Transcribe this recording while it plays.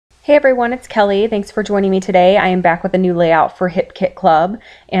Hey everyone, it's Kelly. Thanks for joining me today. I am back with a new layout for Hip Kit Club,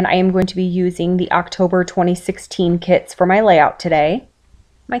 and I am going to be using the October 2016 kits for my layout today.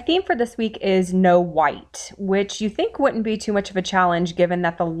 My theme for this week is no white, which you think wouldn't be too much of a challenge given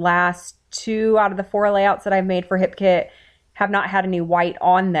that the last 2 out of the 4 layouts that I've made for Hip Kit have not had any white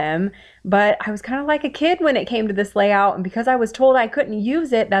on them. But I was kind of like a kid when it came to this layout, and because I was told I couldn't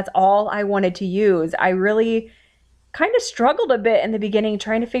use it, that's all I wanted to use. I really kind of struggled a bit in the beginning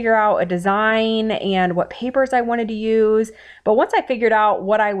trying to figure out a design and what papers I wanted to use. But once I figured out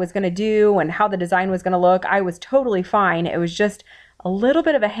what I was going to do and how the design was going to look, I was totally fine. It was just a little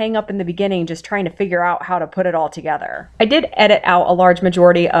bit of a hang up in the beginning, just trying to figure out how to put it all together. I did edit out a large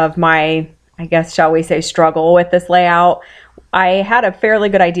majority of my, I guess, shall we say, struggle with this layout. I had a fairly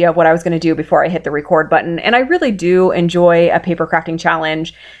good idea of what I was going to do before I hit the record button, and I really do enjoy a paper crafting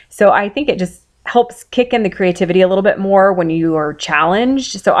challenge. So I think it just helps kick in the creativity a little bit more when you are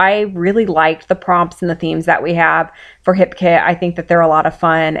challenged. So I really liked the prompts and the themes that we have for Hip Kit. I think that they're a lot of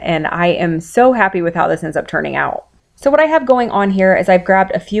fun, and I am so happy with how this ends up turning out. So what I have going on here is I've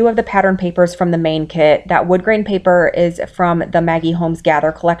grabbed a few of the pattern papers from the main kit. That wood grain paper is from the Maggie Holmes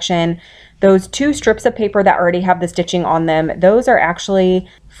Gather collection. Those 2 strips of paper that already have the stitching on them, those are actually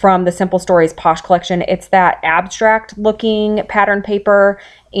from the Simple Stories Posh collection. It's that abstract looking pattern paper,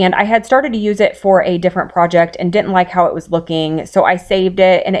 and I had started to use it for a different project and didn't like how it was looking, so I saved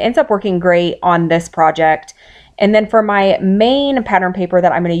it, and it ends up working great on this project. And then for my main pattern paper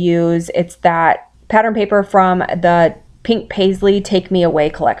that I'm going to use, it's that pattern paper from the Pink Paisley Take Me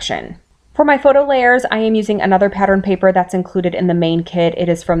Away collection. For my photo layers, I am using another pattern paper that's included in the main kit. It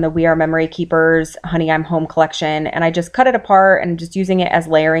is from the We Are Memory Keepers Honey I'm Home collection, and I just cut it apart and just using it as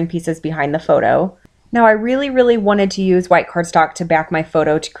layering pieces behind the photo. Now, I really wanted to use white cardstock to back my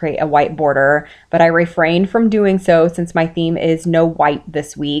photo to create a white border, but I refrained from doing so since my theme is no white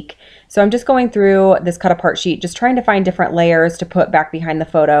this week. So I'm just going through this cut apart sheet, just trying to find different layers to put back behind the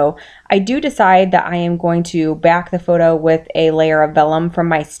photo. I do decide that I am going to back the photo with a layer of vellum from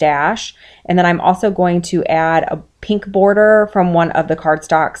my stash, and then I'm also going to add a pink border from one of the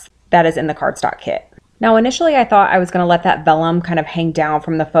cardstocks that is in the cardstock kit. Now, initially I thought I was going to let that vellum kind of hang down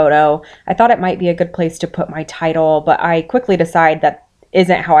from the photo. I thought it might be a good place to put my title, but I quickly decide that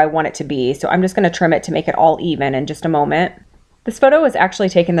isn't how I want it to be. So I'm just going to trim it to make it all even in just a moment. This photo was actually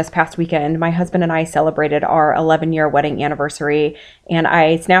taken this past weekend. My husband and I celebrated our 11-year wedding anniversary, and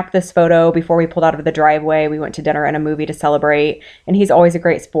I snapped this photo before we pulled out of the driveway. We went to dinner and a movie to celebrate, and he's always a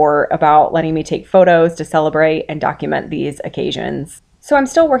great sport about letting me take photos to celebrate and document these occasions. So I'm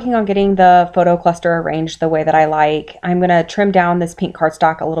still working on getting the photo cluster arranged the way that I like. I'm going to trim down this pink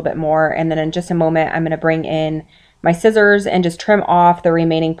cardstock a little bit more, and then in just a moment I'm going to bring in my scissors and just trim off the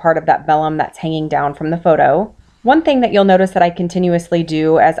remaining part of that vellum that's hanging down from the photo. One thing that you'll notice that I continuously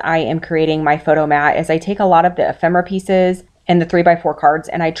do as I am creating my photo mat is I take a lot of the ephemera pieces and the 3x4 cards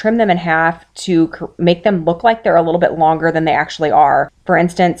and I trim them in half to make them look like they're a little bit longer than they actually are. For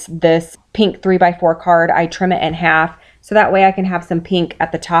instance, this pink 3x4 card, I trim it in half so that way I can have some pink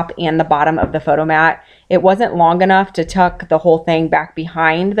at the top and the bottom of the photo mat. It wasn't long enough to tuck the whole thing back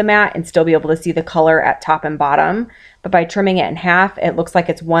behind the mat and still be able to see the color at top and bottom, but by trimming it in half, it looks like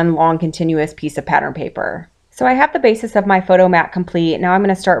it's one long continuous piece of pattern paper. So I have the basis of my photo mat complete. Now I'm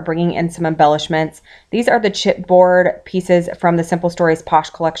going to start bringing in some embellishments. These are the chipboard pieces from the Simple Stories Posh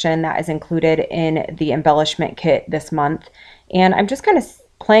collection that is included in the embellishment kit this month. And I'm just kind of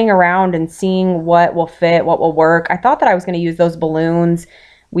playing around and seeing what will fit, what will work. I thought that I was going to use those balloons.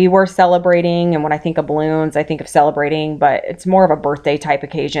 We were celebrating, and when I think of balloons, I think of celebrating, but it's more of a birthday type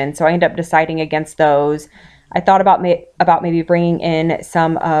occasion. So I ended up deciding against those. I thought about maybe bringing in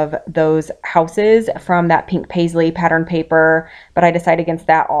some of those houses from that Pink Paisley pattern paper, but I decided against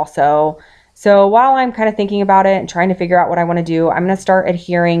that also. So while I'm kind of thinking about it and trying to figure out what I want to do, I'm going to start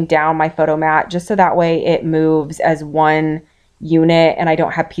adhering down my photo mat just so that way it moves as one unit and I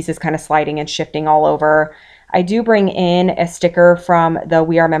don't have pieces kind of sliding and shifting all over. I do bring in a sticker from the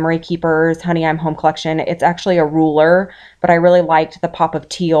We Are Memory Keepers Honey I'm Home collection. It's actually a ruler, but I really liked the pop of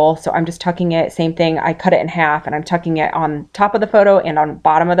teal, so I'm just tucking it, same thing, I cut it in half and I'm tucking it on top of the photo and on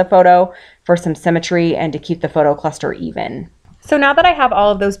bottom of the photo for some symmetry and to keep the photo cluster even. So now that I have all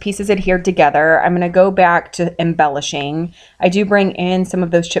of those pieces adhered together, I'm going to go back to embellishing. I do bring in some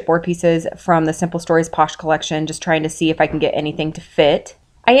of those chipboard pieces from the Simple Stories Posh collection, just trying to see if I can get anything to fit.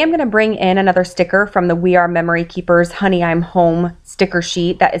 I am going to bring in another sticker from the We Are Memory Keepers Honey I'm Home sticker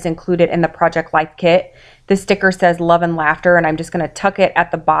sheet that is included in the Project Life kit. This sticker says Love and Laughter, and I'm just going to tuck it at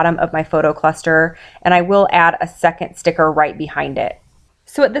the bottom of my photo cluster, and I will add a second sticker right behind it.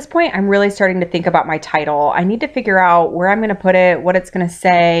 So at this point, I'm really starting to think about my title. I need to figure out where I'm going to put it, what it's going to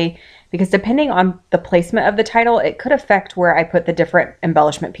say, because depending on the placement of the title, it could affect where I put the different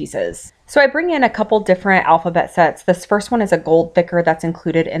embellishment pieces. So I bring in a couple different alphabet sets. This first one is a gold thicker that's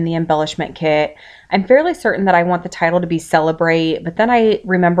included in the embellishment kit. I'm fairly certain that I want the title to be Celebrate, but then I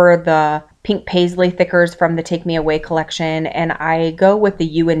remember the pink paisley thickers from the Take Me Away collection, and I go with the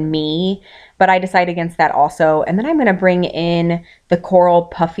You and Me, but I decide against that also. And then I'm going to bring in the coral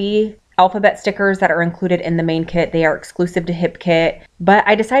puffy alphabet stickers that are included in the main kit. They are exclusive to Hip Kit, but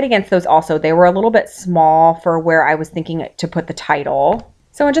I decide against those also. They were a little bit small for where I was thinking to put the title.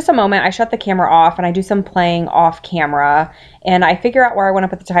 So in just a moment, I shut the camera off and I do some playing off camera and I figure out where I want to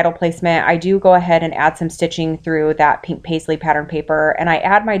put the title placement. I do go ahead and add some stitching through that pink paisley pattern paper, and I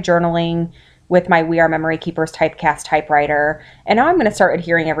add my journaling with my We Are Memory Keepers typecast typewriter. And now I'm going to start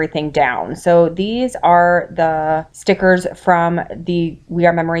adhering everything down. So these are the stickers from the We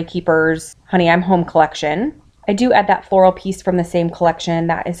Are Memory Keepers Honey I'm Home collection. I do add that floral piece from the same collection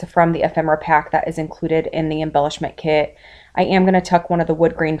that is from the ephemera pack that is included in the embellishment kit. I am going to tuck one of the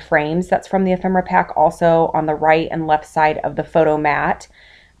wood grain frames that's from the ephemera pack also on the right and left side of the photo mat.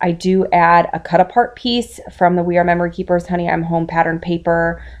 I do add a cut apart piece from the We Are Memory Keepers Honey I'm Home pattern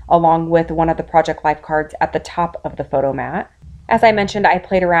paper along with one of the Project Life cards at the top of the photo mat. As I mentioned, I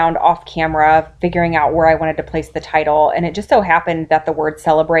played around off camera figuring out where I wanted to place the title, and it just so happened that the word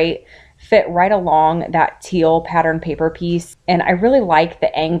Celebrate fit right along that teal pattern paper piece, and I really like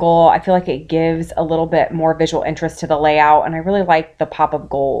the angle. I feel like it gives a little bit more visual interest to the layout, and I really like the pop of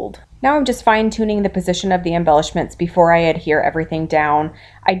gold. Now I'm just fine-tuning the position of the embellishments before I adhere everything down.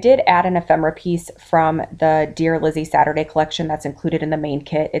 I did add an ephemera piece from the Dear Lizzie Saturday collection that's included in the main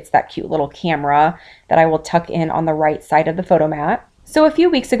kit. It's that cute little camera that I will tuck in on the right side of the photo mat. So a few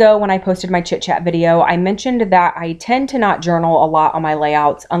weeks ago when I posted my chit chat video, I mentioned that I tend to not journal a lot on my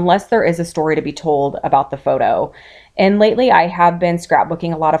layouts unless there is a story to be told about the photo. And lately I have been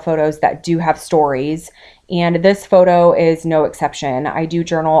scrapbooking a lot of photos that do have stories, and this photo is no exception. I do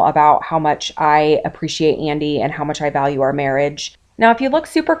journal about how much I appreciate Andy and how much I value our marriage. Now, if you look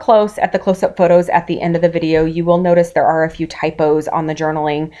super close at the close-up photos at the end of the video, you will notice there are a few typos on the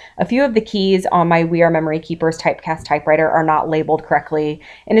journaling. A few of the keys on my We Are Memory Keepers typecast typewriter are not labeled correctly,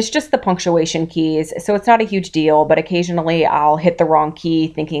 and it's just the punctuation keys, so it's not a huge deal, but occasionally I'll hit the wrong key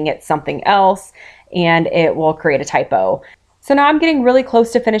thinking it's something else, and it will create a typo. So now I'm getting really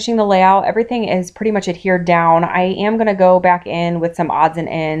close to finishing the layout. Everything is pretty much adhered down. I am going to go back in with some odds and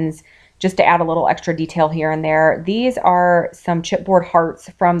ends just to add a little extra detail here and there. These are some chipboard hearts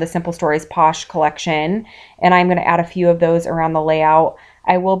from the Simple Stories Posh collection, and I'm going to add a few of those around the layout.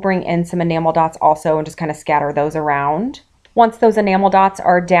 I will bring in some enamel dots also and just kind of scatter those around. Once those enamel dots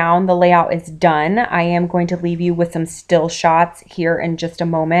are down, the layout is done. I am going to leave you with some still shots here in just a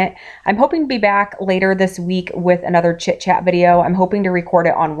moment. I'm hoping to be back later this week with another chit chat video. I'm hoping to record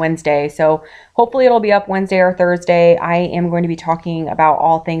it on Wednesday, so hopefully it'll be up Wednesday or Thursday. I am going to be talking about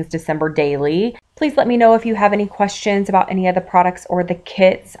all things December daily. Please let me know if you have any questions about any of the products or the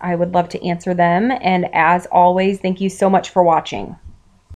kits. I would love to answer them. And as always, thank you so much for watching.